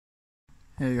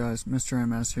Hey guys, Mr.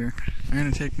 MS here. I'm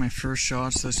going to take my first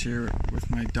shots this year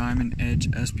with my Diamond Edge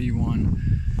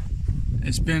Sb-1.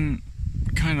 It's been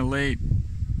kind of late.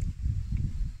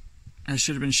 I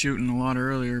should have been shooting a lot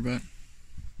earlier, but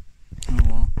oh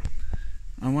well.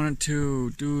 I wanted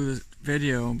to do the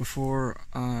video before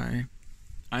I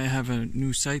have a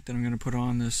new sight that I'm going to put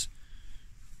on this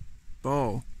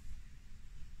bow.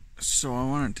 So I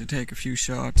wanted to take a few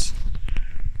shots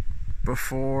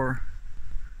before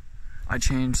I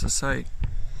changed the sight,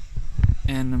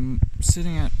 and I'm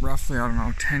sitting at roughly, I don't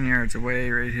know, 10 yards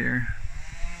away right here.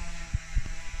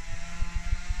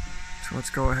 So let's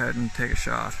go ahead and take a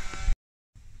shot.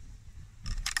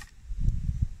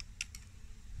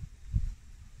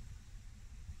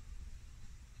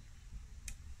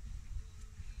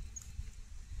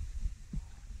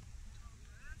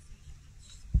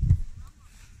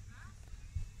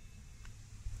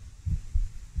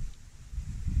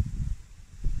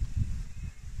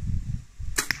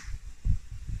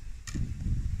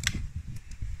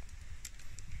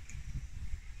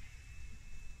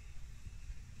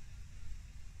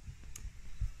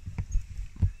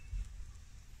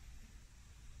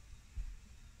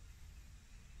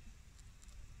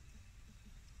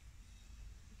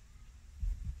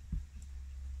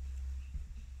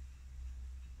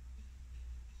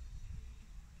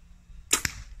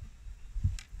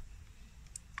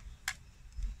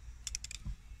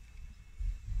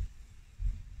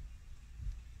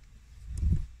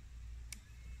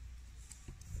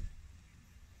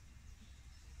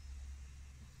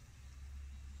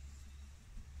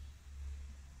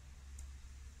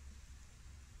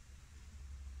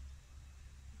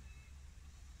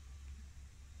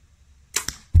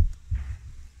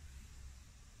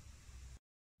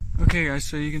 Okay guys,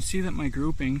 so you can see that my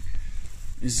grouping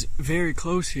is very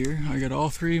close here. I got all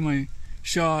three of my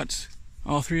shots,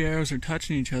 all three arrows are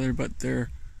touching each other, but they're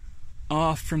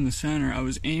off from the center. I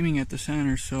was aiming at the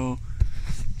center, so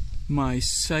my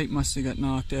sight must have got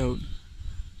knocked out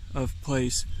of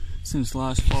place since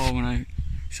last fall when I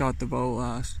shot the bow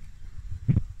last.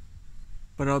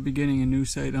 But I'll be getting a new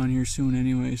sight on here soon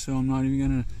anyway, so I'm not even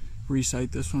gonna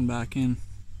re-sight this one back in.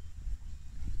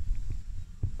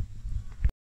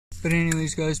 But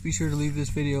anyways guys, be sure to leave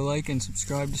this video a like and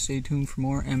subscribe to stay tuned for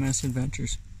more MS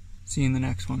adventures. See you in the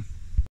next one.